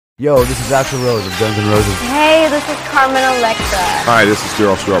Yo, this is Axl Rose of Guns N' Roses. Hey, this is Carmen Electra. Hi, this is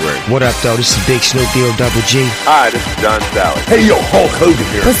Daryl Strawberry. What up, though? This is Big Snoop Double G. Hi, this is John Sally. Hey, yo, Hulk Hogan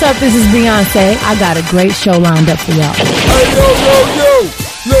here. What's up? This is Beyonce. I got a great show lined up for y'all. Hey, yo.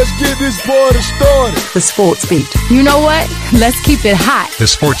 Let's get this party started. The Sports Beat. You know what? Let's keep it hot. The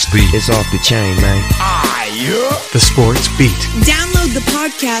Sports Beat. It's off the chain, man. Yeah. The Sports Beat. Download the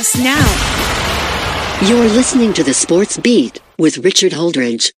podcast now. You're listening to The Sports Beat with Richard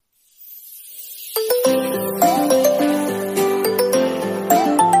Holdridge.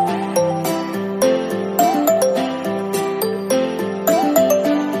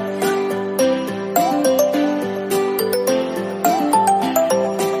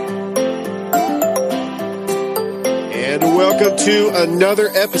 Welcome to another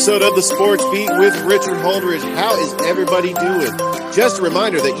episode of the Sports Beat with Richard Holdridge. How is everybody doing? Just a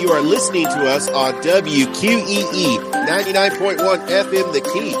reminder that you are listening to us on WQEE 99.1 FM The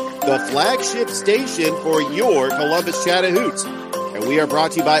Key, the flagship station for your Columbus Chattahoochee. And we are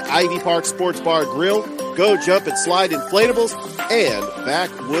brought to you by Ivy Park Sports Bar Grill, Go Jump and Slide Inflatables, and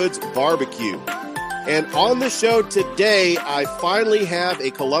Backwoods Barbecue. And on the show today, I finally have a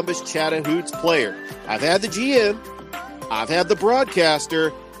Columbus Chattahoochee player. I've had the GM, I've had the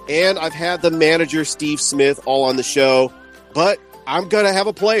broadcaster, and I've had the manager, Steve Smith, all on the show, but I'm going to have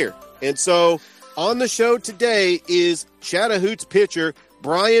a player. And so on the show today is Chattahoochee pitcher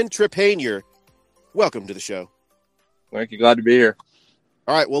Brian Trepanier. Welcome to the show. Thank you. Glad to be here.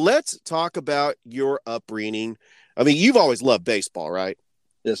 All right, well, let's talk about your upbringing. I mean, you've always loved baseball, right?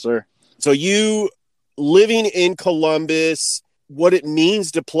 Yes, sir. So you living in Columbus, what it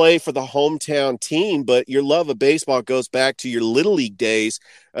means to play for the hometown team, but your love of baseball goes back to your Little League days.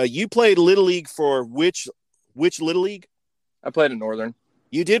 You played Little League for which Little League? I played in Northern.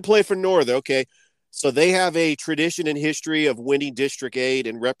 You did play for Northern, okay. So they have a tradition and history of winning District 8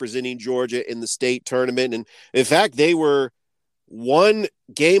 and representing Georgia in the state tournament. And in fact, they were one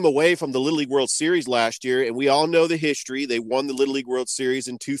game away from the Little League World Series last year, and we all know the history. They won the Little League World Series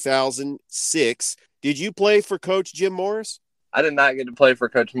in 2006. Did you play for Coach Jim Morris? I did not get to play for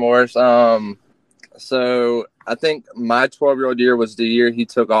Coach Morris. So I think my 12-year-old year was the year he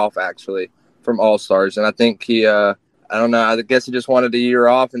took off, actually, from All-Stars. And I think he, I don't know, I guess he just wanted a year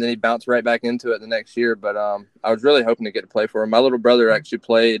off, and then he bounced right back into it the next year. But I was really hoping to get to play for him. My little brother actually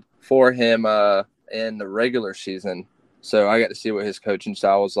played for him in the regular season. So I got to see what his coaching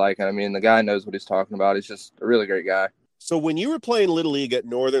style was like. And, I mean, the guy knows what he's talking about. He's just a really great guy. So when you were playing Little League at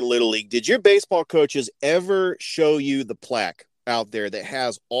Northern Little League, did your baseball coaches ever show you the plaque out there that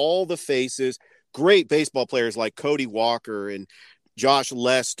has all the faces, great baseball players like Cody Walker and Josh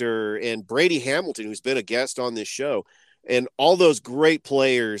Lester and Brady Hamilton, who's been a guest on this show, and all those great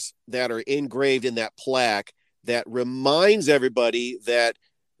players that are engraved in that plaque that reminds everybody that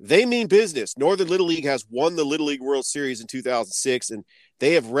they mean business. Northern Little League has won the Little League World Series in 2006, and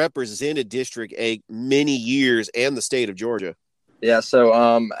they have represented District 8 many years and the state of Georgia. Yeah, so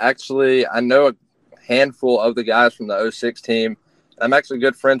actually I know a handful of the guys from the 06 team. I'm actually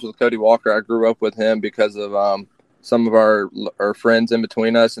good friends with Cody Walker. I grew up with him because of some of our friends in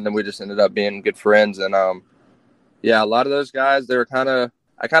between us, and then we just ended up being good friends. And, yeah, a lot of those guys, I kind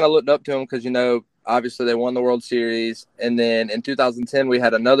of looked up to them because, you know, obviously they won the World Series. And then in 2010, we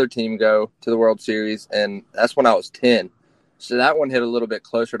had another team go to the World Series, and that's when I was 10. So that one hit a little bit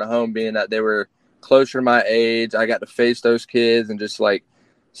closer to home, being that they were closer to my age. I got to face those kids and just, like,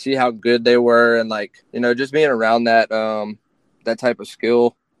 see how good they were. And, like, you know, just being around that that type of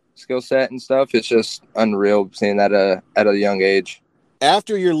skill set and stuff, it's just unreal seeing that at a young age.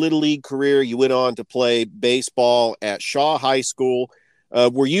 After your Little League career, you went on to play baseball at Shaw High School.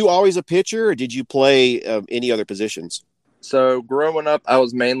 Were you always a pitcher, or did you play any other positions? So growing up, I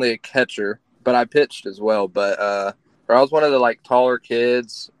was mainly a catcher, but I pitched as well. But I was one of the like taller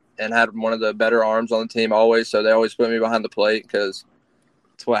kids and had one of the better arms on the team always. So they always put me behind the plate because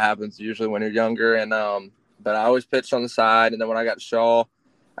it's what happens usually when you're younger. And but I always pitched on the side. And then when I got to Shaw,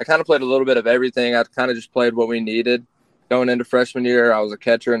 I kind of played a little bit of everything. I kind of just played what we needed. Going into freshman year, I was a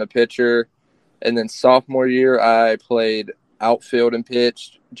catcher and a pitcher. And then sophomore year, I played outfield and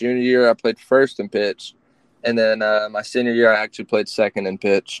pitched. Junior year, I played first and pitched. And then my senior year, I actually played second and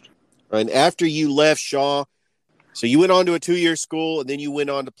pitched. And after you left Shaw, so you went on to a 2-year school, and then you went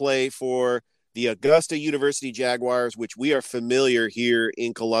on to play for the Augusta University Jaguars, which we are familiar here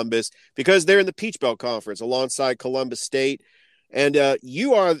in Columbus because they're in the Peach Belt Conference alongside Columbus State. And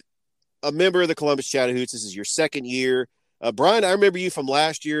you are a member of the Columbus Chattahoochee. This is your second year. Brian, I remember you from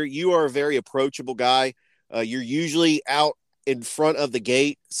last year. You are a very approachable guy. You're usually out in front of the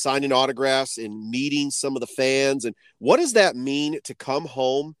gate signing autographs and meeting some of the fans. And what does that mean to come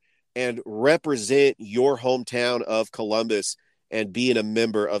home and represent your hometown of Columbus and being a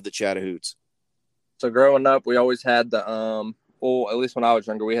member of the Chattahoochee? So growing up, we always had the at least when I was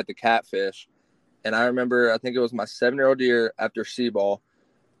younger, we had the catfish. And I remember, I think it was my 7-year-old year after C-ball,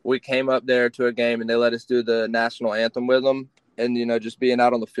 we came up there to a game and they let us do the national anthem with them. And, just being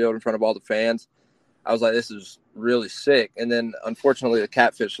out on the field in front of all the fans, I was like, this is really sick. And then, unfortunately, the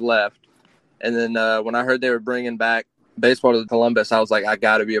catfish left. And then when I heard they were bringing back baseball to Columbus, I was like, I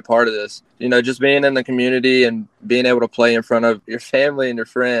got to be a part of this. Just being in the community and being able to play in front of your family and your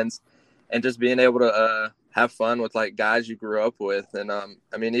friends and just being able to have fun with, like, guys you grew up with. And,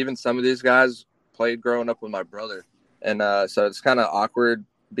 even some of these guys played growing up with my brother. And so it's kind of awkward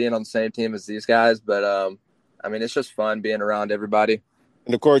being on the same team as these guys. But, it's just fun being around everybody.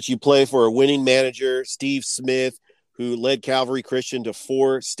 And, of course, you play for a winning manager, Steve Smith, who led Calvary Christian to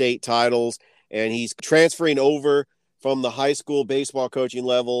 4 state titles. And he's transferring over from the high school baseball coaching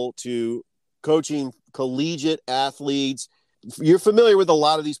level to coaching collegiate athletes. You're familiar with a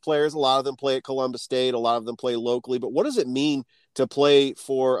lot of these players. A lot of them play at Columbus State. A lot of them play locally. But what does it mean to play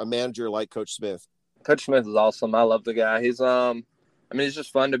for a manager like Coach Smith? Coach Smith is awesome. I love the guy. He's he's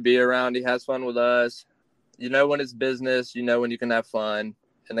just fun to be around. He has fun with us. When it's business, when you can have fun.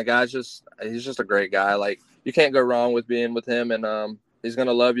 And the guy's he's just a great guy. Like, you can't go wrong with being with him. And he's going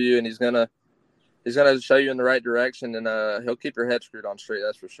to love you, and he's going to show you in the right direction, and he'll keep your head screwed on straight.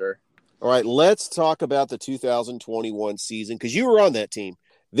 That's for sure. All right, let's talk about the 2021 season, because you were on that team.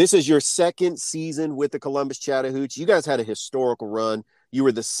 This is your second season with the Columbus Chattahoochee. You guys had a historical run. You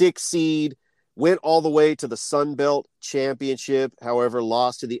were the 6th seed, went all the way to the Sun Belt Championship, however,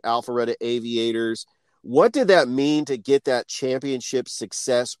 lost to the Alpharetta Aviators. What did that mean to get that championship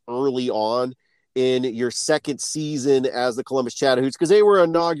success early on in your second season as the Columbus Chattahoochee? Because they were an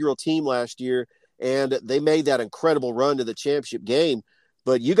inaugural team last year, and they made that incredible run to the championship game.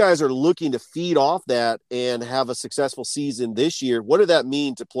 But you guys are looking to feed off that and have a successful season this year. What did that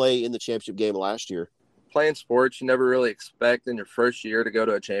mean to play in the championship game last year? Playing sports, you never really expect in your first year to go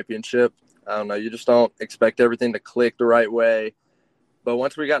to a championship. I don't know. You just don't expect everything to click the right way. But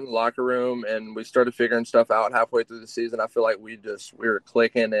once we got in the locker room and we started figuring stuff out halfway through the season, I feel like we were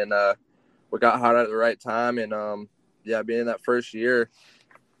clicking, and we got hot at the right time. And, being that first year,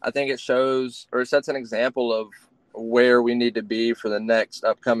 I think it shows, or it sets an example of where we need to be for the next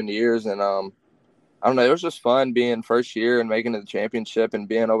upcoming years. And I don't know, it was just fun being first year and making it the championship and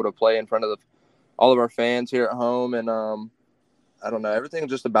being able to play in front of all of our fans here at home. And I don't know, everything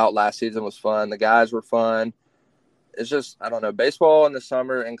just about last season was fun. The guys were fun. It's just, I don't know, baseball in the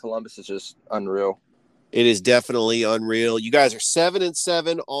summer in Columbus is just unreal. It is definitely unreal. You guys are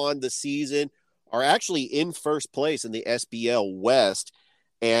 7-7 on the season, are actually in first place in the SBL West.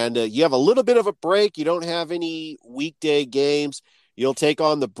 And you have a little bit of a break. You don't have any weekday games. You'll take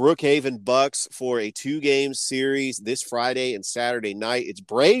on the Brookhaven Bucks for a 2-game series this Friday and Saturday night. It's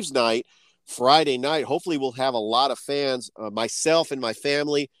Braves night, Friday night. Hopefully we'll have a lot of fans. Myself and my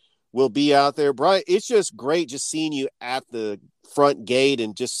family will be out there. Brian, it's just great just seeing you at the front gate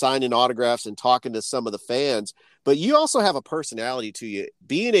and just signing autographs and talking to some of the fans. But you also have a personality to you.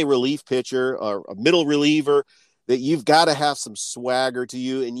 Being a relief pitcher or a middle reliever, that you've got to have some swagger to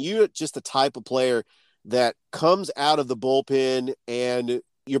you. And you're just the type of player that comes out of the bullpen and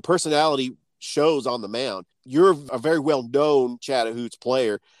your personality shows on the mound. You're a very well-known Chattahoochee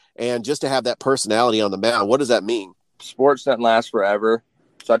player. And just to have that personality on the mound, what does that mean? Sports doesn't last forever.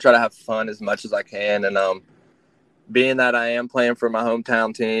 So I try to have fun as much as I can. And being that I am playing for my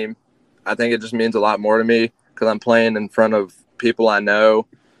hometown team, I think it just means a lot more to me because I'm playing in front of people I know,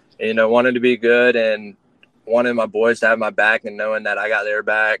 and, wanting to be good and wanting my boys to have my back and knowing that I got their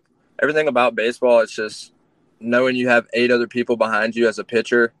back. Everything about baseball, it's just knowing you have 8 other people behind you as a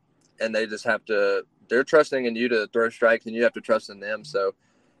pitcher, and they just they're trusting in you to throw strikes, and you have to trust in them. So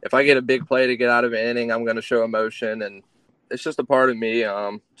if I get a big play to get out of an inning, I'm going to show emotion, and it's just a part of me,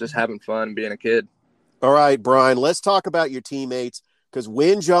 just having fun being a kid. All right, Brian, let's talk about your teammates, because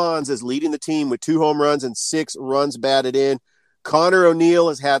Wynn Johns is leading the team with 2 home runs and 6 runs batted in. Connor O'Neill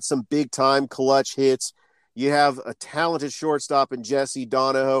has had some big-time clutch hits. You have a talented shortstop in Jesse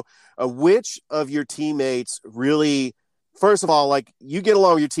Donahoe. Which of your teammates really, first of all, like, you get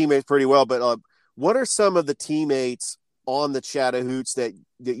along with your teammates pretty well, but what are some of the teammates on the Chattahoochee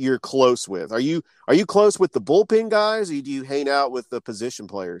that you're close with? Are you close with the bullpen guys, or do you hang out with the position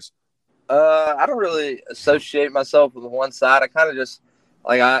players? I don't really associate myself with one side. I kind of just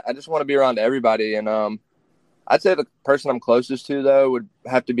I just want to be around everybody. And I'd say the person I'm closest to, though, would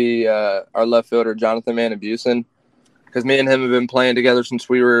have to be our left fielder, Jonathan Manabusen, because me and him have been playing together since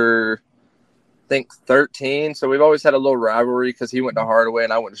we were, I think 13. So we've always had a little rivalry because he went to Hardaway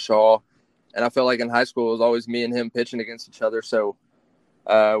and I went to Shaw. And I felt like in high school it was always me and him pitching against each other. So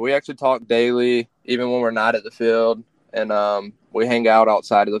we actually talk daily, even when we're not at the field. And we hang out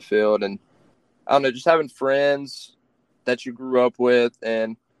outside of the field. And I don't know, just having friends that you grew up with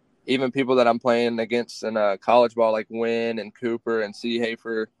and even people that I'm playing against in college ball like Wynn and Cooper and C.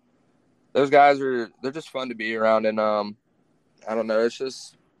 Hafer. Those guys they're just fun to be around. And I don't know, it's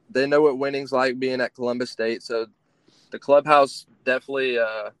just they know what winning's like being at Columbus State. So the clubhouse definitely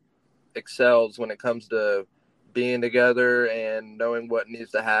excels when it comes to being together and knowing what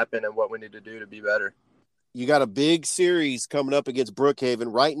needs to happen and what we need to do to be better. You got a big series coming up against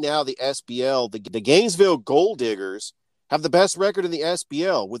Brookhaven. Right now, the SBL, the Gainesville Gold Diggers, have the best record in the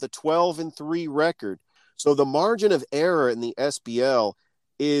SBL with a 12-3 record. So the margin of error in the SBL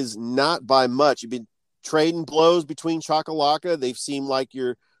is not by much. You've been trading blows between Chakalaka. They've seemed like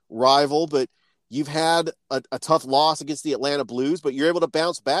your rival, but you've had a tough loss against the Atlanta Blues, but you're able to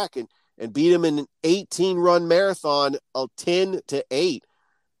bounce back and beat them in an 18-run marathon of 10-8.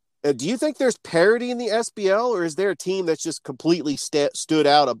 Do you think there's parity in the SBL, or is there a team that's just completely stood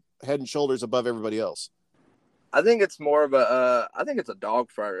out head and shoulders above everybody else? I think it's more of I think it's a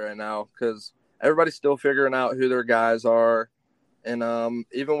dogfight right now because everybody's still figuring out who their guys are. And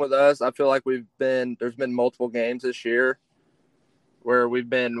even with us, I feel like there's been multiple games this year where we've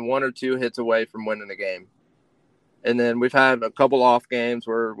been 1 or 2 hits away from winning a game. And then we've had a couple off games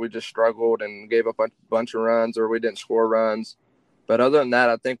where we just struggled and gave up a bunch of runs or we didn't score runs. But other than that,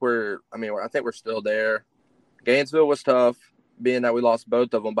 I think we're still there. Gainesville was tough, being that we lost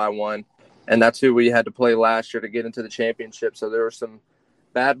both of them by 1. And that's who we had to play last year to get into the championship. So there was some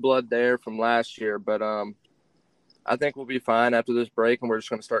bad blood there from last year. But I think we'll be fine after this break, and we're just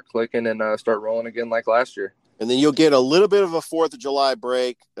going to start clicking and start rolling again like last year. And then you'll get a little bit of a 4th of July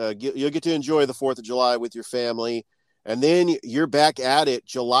break. You'll get to enjoy the 4th of July with your family. And then you're back at it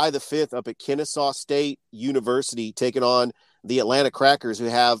July the 5th up at Kennesaw State University, taking on the Atlanta Crackers, who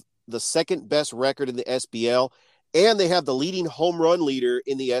have the second best record in the SBL. And they have the leading home run leader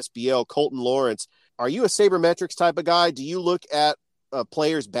in the SBL, Colton Lawrence. Are you a sabermetrics type of guy? Do you look at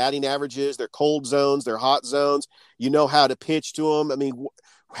players' batting averages, their cold zones, their hot zones? You know how to pitch to them? I mean,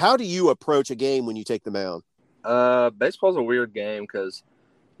 how do you approach a game when you take the mound? Baseball's a weird game because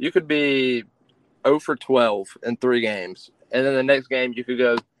you could be 0 for 12 in 3 games. And then the next game you could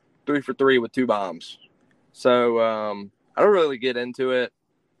go 3 for 3 with 2 bombs. So I don't really get into it.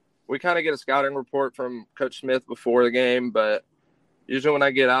 We kind of get a scouting report from Coach Smith before the game, but usually when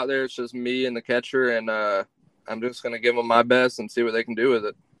I get out there, it's just me and the catcher, and I'm just going to give them my best and see what they can do with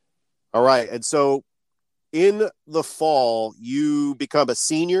it. All right. And so in the fall, you become a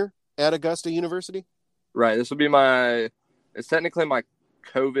senior at Augusta University? Right. This will be it's technically my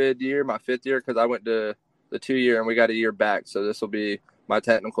COVID year, my 5th year, because I went to the 2-year and we got a year back. So this will be my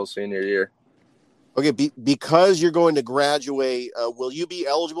technical senior year. Okay, because you're going to graduate, will you be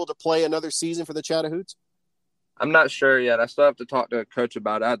eligible to play another season for the Chattahoochee? I'm not sure yet. I still have to talk to a coach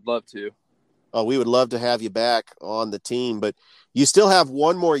about it. I'd love to. Oh, we would love to have you back on the team, but you still have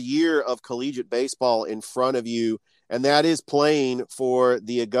 1 more year of collegiate baseball in front of you, and that is playing for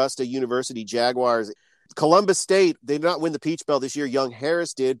the Augusta University Jaguars. Columbus State, they did not win the Peach Belt this year. Young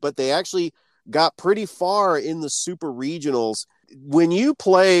Harris did, but they actually got pretty far in the super regionals. When you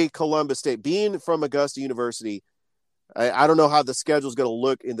play Columbus State, being from Augusta University, I don't know how the schedule is going to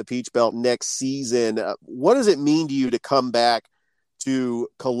look in the Peach Belt next season. What does it mean to you to come back to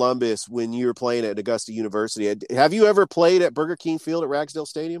Columbus when you're playing at Augusta University? Have you ever played at Burger King Field at Ragsdale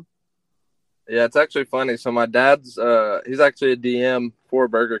Stadium? Yeah, it's actually funny. So my dad's he's actually a DM for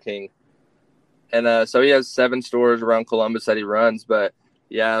Burger King. And so he has 7 stores around Columbus that he runs. But,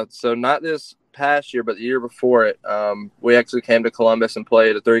 yeah, so not this past year, but the year before it, we actually came to Columbus and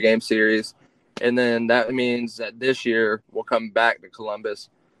played a 3-game series. And then that means that this year we'll come back to Columbus.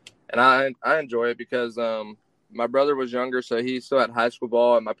 And I enjoy it because my brother was younger, so he still had high school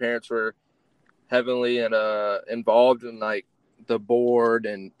ball, and my parents were heavily involved in, like, the board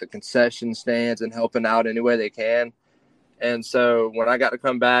and the concession stands and helping out any way they can. And so when I got to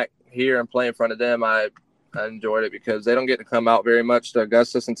come back here and play in front of them, I enjoyed it because they don't get to come out very much to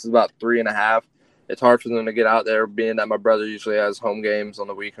Augusta since it's about 3.5. It's hard for them to get out there, being that my brother usually has home games on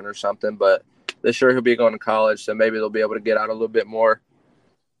the weekend or something. But this year he'll be going to college, so maybe they'll be able to get out a little bit more.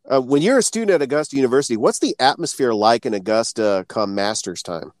 When you're a student at Augusta University, what's the atmosphere like in Augusta come Masters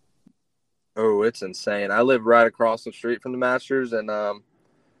time? Oh, it's insane. I live right across the street from the Masters, and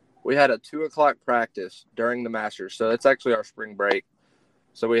we had a 2:00 practice during the Masters. So it's actually our spring break.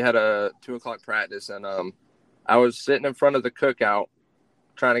 So we had a 2:00 practice, and I was sitting in front of the cookout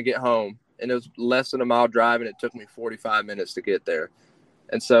trying to get home, and it was less than a mile drive, and it took me 45 minutes to get there.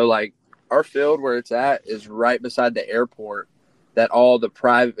 And so, like, our field where it's at is right beside the airport that all the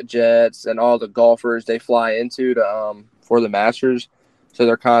private jets and all the golfers, they fly into to for the Masters. So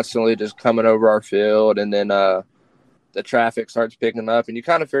they're constantly just coming over our field, and then the traffic starts picking up, and you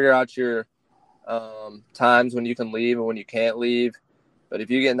kind of figure out your times when you can leave and when you can't leave. But if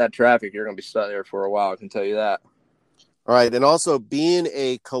you get in that traffic, you're going to be stuck there for a while, I can tell you that. All right, and also being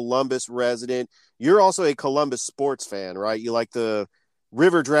a Columbus resident, you're also a Columbus sports fan, right? You like the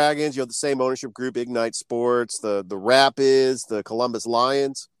River Dragons, you have the same ownership group, Ignite Sports, the Rapids, the Columbus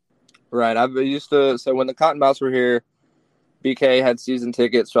Lions. Right. So when the Cottonmouths were here, BK had season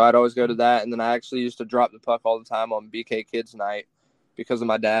tickets, so I'd always go to that. And then I actually used to drop the puck all the time on BK Kids Night because of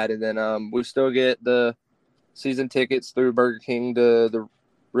my dad. And then we still get the season tickets through Burger King to the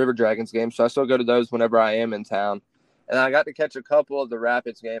River Dragons games, so I still go to those whenever I am in town. And I got to catch a couple of the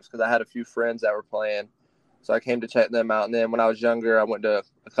Rapids games because I had a few friends that were playing. So I came to check them out. And then when I was younger, I went to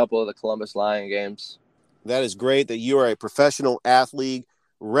a couple of the Columbus Lion games. That is great that you are a professional athlete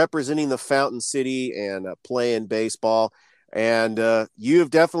representing the Fountain City and playing baseball. And you have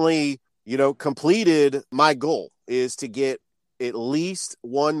definitely, completed my goal is to get at least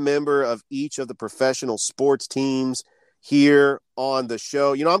one member of each of the professional sports teams here on the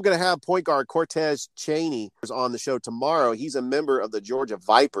show. I'm going to have point guard Cortez Chaney on the show tomorrow. He's a member of the Georgia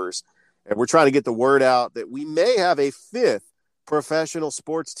Vipers. And we're trying to get the word out that we may have a fifth professional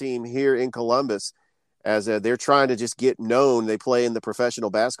sports team here in Columbus as they're trying to just get known. They play in the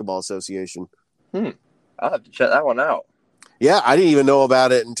Professional Basketball Association. I'll have to check that one out. Yeah, I didn't even know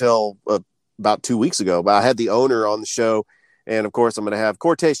about it until about 2 weeks ago. But I had the owner on the show. And, of course, I'm going to have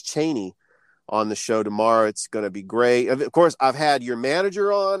Cortez Chaney on the show tomorrow. It's going to be great. Of course, I've had your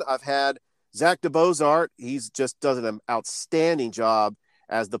manager on. I've had Zach DeBozart. He's just does an outstanding job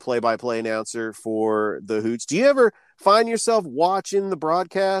as the play-by-play announcer for the Hoots. Do you ever find yourself watching the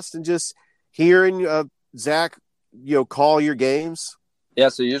broadcast and just hearing Zach, call your games? Yeah,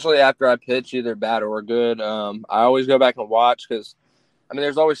 so usually after I pitch, either bad or good, I always go back and watch because,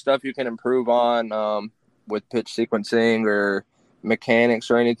 there's always stuff you can improve on with pitch sequencing or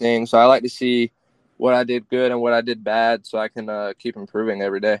mechanics or anything. So I like to see what I did good and what I did bad so I can keep improving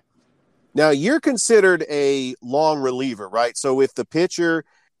every day. Now, you're considered a long reliever, right? So if the pitcher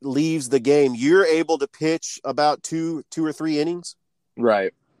leaves the game, you're able to pitch about two or three innings?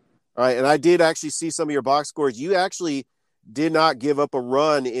 Right. All right, and I did actually see some of your box scores. You actually did not give up a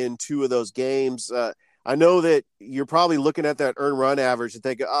run in two of those games. I know that you're probably looking at that earned run average and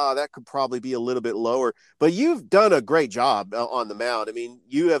thinking, that could probably be a little bit lower. But you've done a great job on the mound.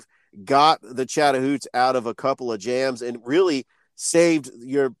 You have got the Chattahoochee out of a couple of jams and really saved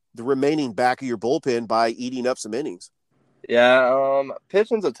the remaining back of your bullpen by eating up some innings. Yeah,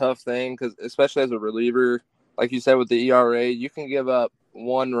 pitching's a tough thing because especially as a reliever, like you said with the ERA, you can give up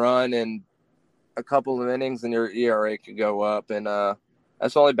one run in a couple of innings and your ERA could go up. And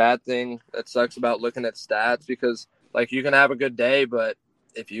that's the only bad thing that sucks about looking at stats because, like, you can have a good day, but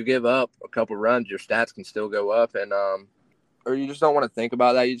if you give up a couple runs, your stats can still go up. And or you just don't want to think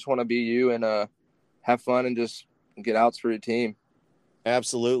about that. You just want to be you and have fun and just get outs for your team.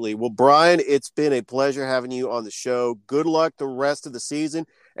 Absolutely. Well, Brian, it's been a pleasure having you on the show. Good luck the rest of the season.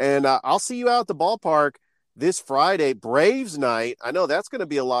 And I'll see you out at the ballpark this Friday, Braves night. I know that's going to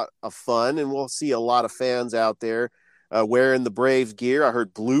be a lot of fun, and we'll see a lot of fans out there wearing the Braves gear. I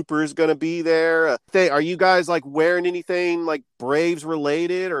heard Blooper's going to be there. Are you guys wearing anything Braves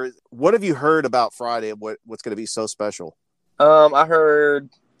related, or what have you heard about Friday? What's going to be so special? I heard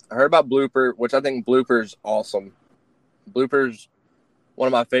about Blooper, which I think Blooper's awesome. Blooper's one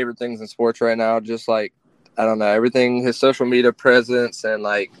of my favorite things in sports right now. Just I don't know, everything, his social media presence and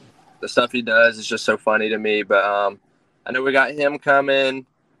the stuff he does is just so funny to me. But I know we got him coming.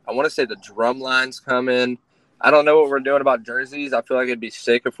 I want to say the drum line's coming. I don't know what we're doing about jerseys. I feel like it'd be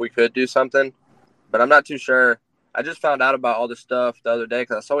sick if we could do something, but I'm not too sure. I just found out about all this stuff the other day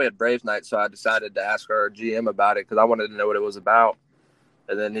because I saw we had Braves night, so I decided to ask our GM about it because I wanted to know what it was about.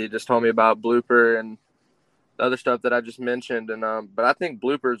 And then he just told me about Blooper and the other stuff that I just mentioned. And but I think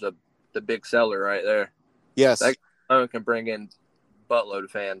Blooper's the big seller right there. Yes. That can bring in buttload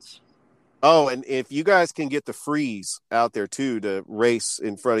of fans. Oh, and if you guys can get the freeze out there too to race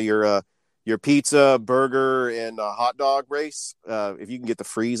in front of your pizza, burger, and hot dog race, if you can get the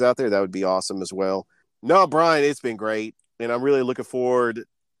freeze out there, that would be awesome as well. No, Brian, it's been great, and I'm really looking forward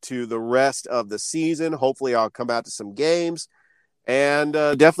to the rest of the season. Hopefully, I'll come out to some games, and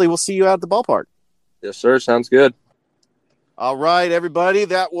definitely we'll see you out at the ballpark. Yes, sir. Sounds good. All right, everybody.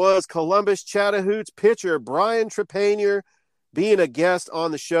 That was Columbus Chattahoochee pitcher Brian Trepanier being a guest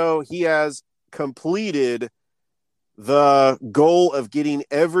on the show. He has completed the goal of getting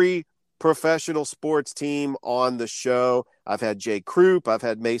every professional sports team on the show. I've had Jay Krupp, I've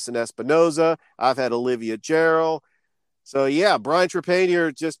had Mason Espinoza, I've had Olivia Gerald. So yeah, Brian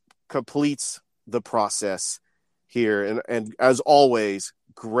Trepanier just completes the process here. And as always,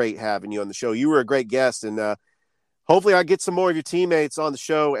 great having you on the show. You were a great guest, and hopefully I get some more of your teammates on the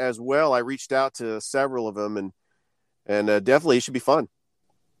show as well. I reached out to several of them, and definitely it should be fun.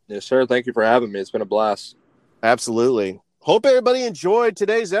 Yes, sir. Thank you for having me. It's been a blast. Absolutely. Hope everybody enjoyed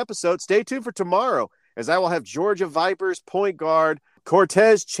today's episode. Stay tuned for tomorrow, as I will have Georgia Vipers point guard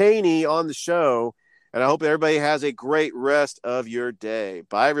Cortez Chaney on the show. And I hope everybody has a great rest of your day.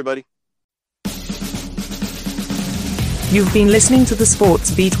 Bye, everybody. You've been listening to The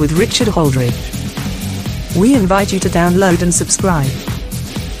Sports Beat with Richard Holdridge. We invite you to download and subscribe.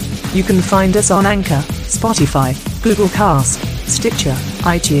 You can find us on Anchor, Spotify, Google Cast, Stitcher,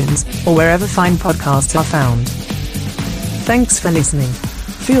 iTunes, or wherever fine podcasts are found. Thanks for listening.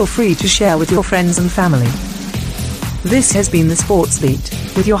 Feel free to share with your friends and family. This has been The Sports Beat,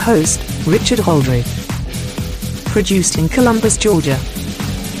 with your host, Richard Holdridge. Produced in Columbus, Georgia.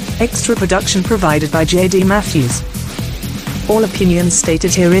 Extra production provided by J.D. Matthews. All opinions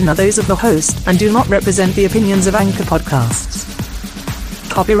stated herein are those of the host and do not represent the opinions of Anchor Podcasts.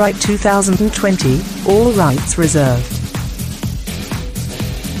 Copyright 2020, all rights reserved.